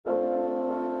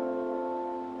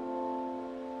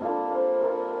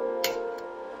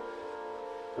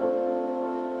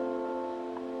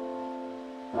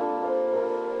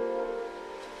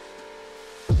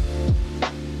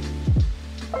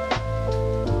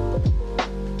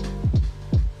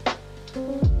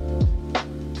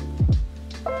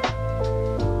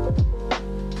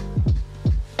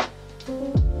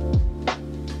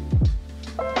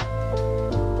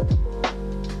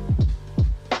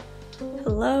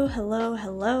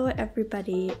Hello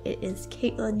everybody, it is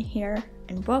Kaitlin here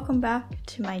and welcome back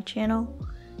to my channel.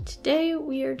 Today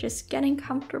we are just getting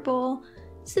comfortable,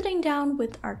 sitting down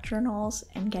with our journals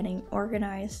and getting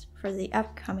organized for the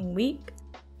upcoming week.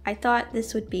 I thought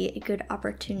this would be a good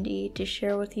opportunity to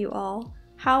share with you all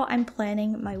how I'm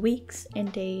planning my weeks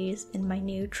and days in my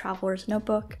new traveler's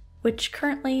notebook, which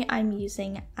currently I'm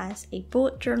using as a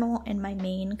bullet journal and my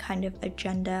main kind of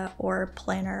agenda or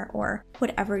planner or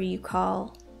whatever you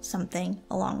call something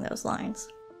along those lines.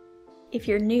 If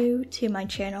you're new to my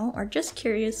channel or just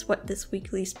curious what this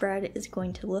weekly spread is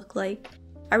going to look like,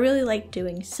 I really like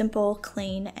doing simple,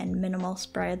 clean, and minimal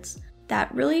spreads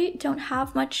that really don't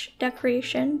have much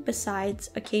decoration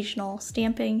besides occasional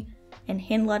stamping and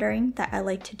hand lettering that I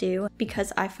like to do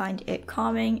because I find it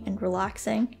calming and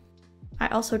relaxing. I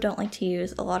also don't like to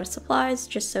use a lot of supplies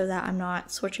just so that I'm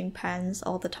not switching pens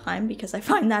all the time because I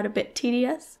find that a bit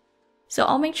tedious. So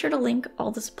I'll make sure to link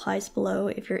all the supplies below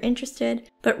if you're interested,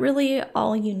 but really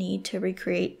all you need to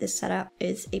recreate this setup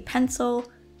is a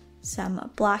pencil, some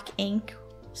black ink,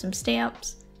 some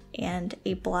stamps, and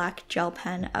a black gel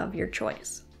pen of your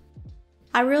choice.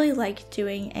 I really like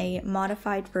doing a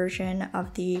modified version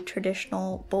of the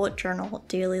traditional bullet journal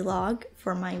daily log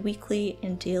for my weekly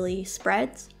and daily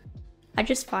spreads. I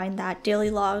just find that daily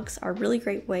logs are a really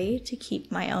great way to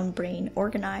keep my own brain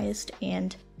organized,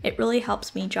 and it really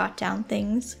helps me jot down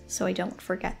things so I don't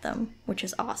forget them, which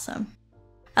is awesome.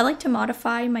 I like to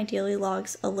modify my daily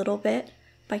logs a little bit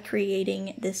by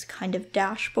creating this kind of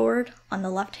dashboard on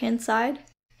the left-hand side,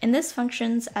 and this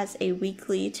functions as a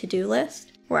weekly to-do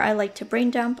list where I like to brain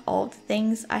dump all of the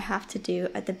things I have to do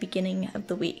at the beginning of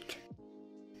the week.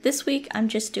 This week I'm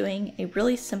just doing a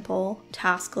really simple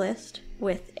task list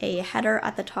with a header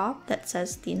at the top that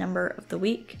says the number of the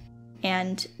week.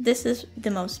 And this is the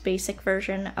most basic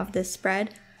version of this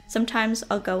spread. Sometimes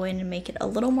I'll go in and make it a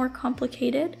little more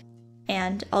complicated,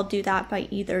 and I'll do that by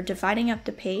either dividing up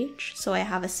the page so I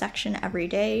have a section every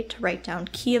day to write down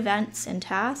key events and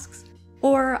tasks,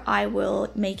 or I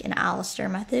will make an Alistair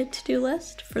method to-do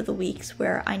list for the weeks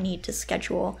where I need to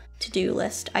schedule to-do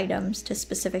list items to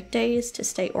specific days to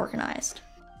stay organized.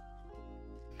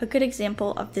 A good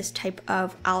example of this type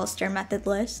of Alistair method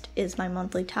list is my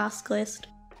monthly task list.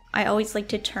 I always like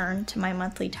to turn to my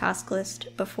monthly task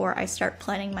list before I start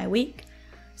planning my week,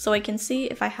 so I can see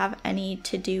if I have any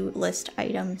to-do list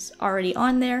items already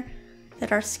on there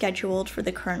that are scheduled for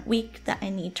the current week that I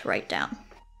need to write down.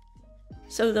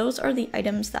 So those are the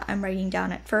items that I'm writing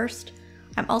down at first.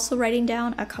 I'm also writing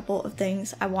down a couple of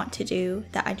things I want to do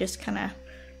that I just kind of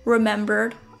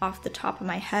remembered off the top of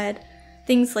my head.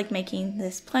 Things like making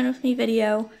this plan with me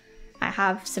video. I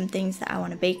have some things that I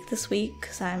want to bake this week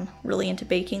because I'm really into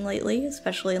baking lately,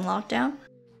 especially in lockdown.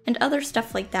 And other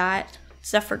stuff like that,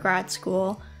 stuff for grad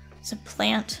school, some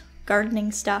plant,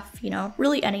 gardening stuff,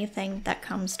 really anything that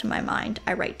comes to my mind,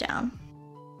 I write down.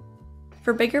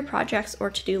 For bigger projects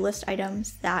or to-do list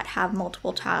items that have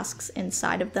multiple tasks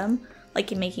inside of them,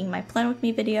 like in making my plan with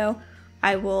me video,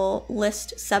 I will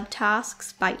list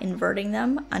subtasks by inverting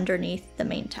them underneath the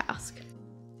main task.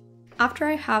 After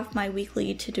I have my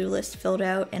weekly to-do list filled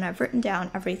out and I've written down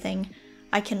everything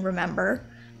I can remember,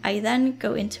 I then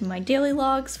go into my daily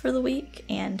logs for the week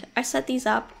and I set these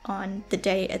up on the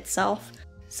day itself.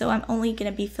 So I'm only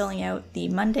going to be filling out the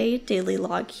Monday daily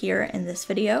log here in this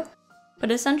video.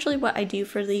 But essentially what I do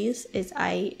for these is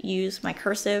I use my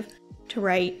cursive to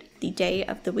write the day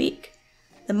of the week,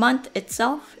 the month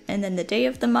itself, and then the day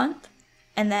of the month.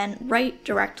 And then right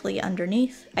directly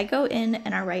underneath, I go in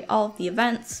and I write all of the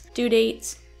events, due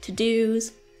dates,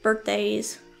 to-dos,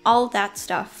 birthdays, all of that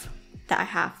stuff that I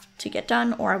have to get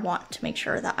done or I want to make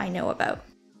sure that I know about.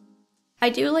 I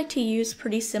do like to use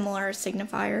pretty similar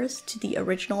signifiers to the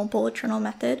original bullet journal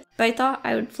method, but I thought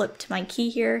I would flip to my key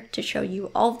here to show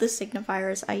you all of the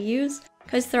signifiers I use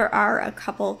because there are a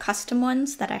couple custom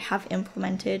ones that I have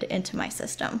implemented into my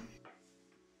system.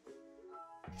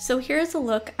 So here's a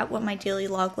look at what my daily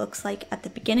log looks like at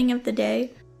the beginning of the day.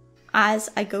 As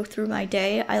I go through my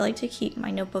day, I like to keep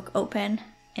my notebook open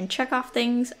and check off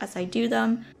things as I do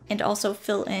them, and also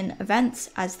fill in events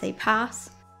as they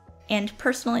pass. And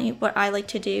personally, what I like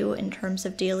to do in terms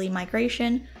of daily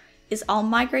migration is I'll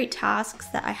migrate tasks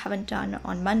that I haven't done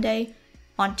on Monday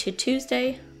onto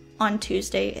Tuesday, on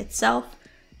Tuesday itself,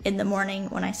 in the morning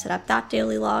when I set up that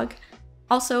daily log.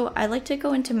 Also, I like to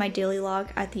go into my daily log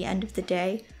at the end of the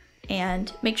day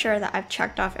and make sure that I've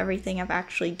checked off everything I've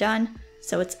actually done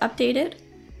so it's updated.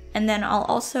 And then I'll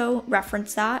also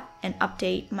reference that and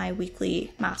update my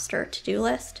weekly master to-do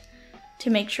list to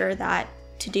make sure that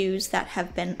to-dos that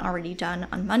have been already done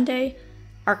on Monday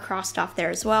are crossed off there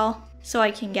as well. so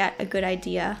I can get a good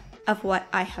idea of what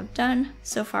I have done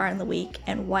so far in the week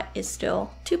and what is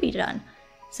still to be done,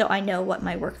 so I know what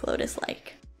my workload is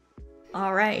like.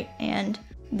 Alright, and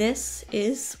this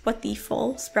is what the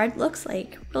full spread looks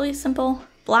like. Really simple,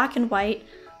 black and white,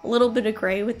 a little bit of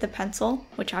gray with the pencil,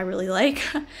 which I really like,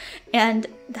 and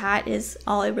that is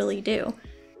all I really do.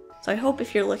 So I hope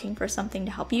if you're looking for something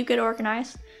to help you get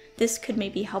organized, this could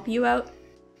maybe help you out.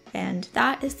 And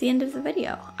that is the end of the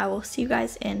video. I will see you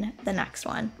guys in the next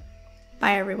one.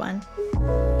 Bye everyone.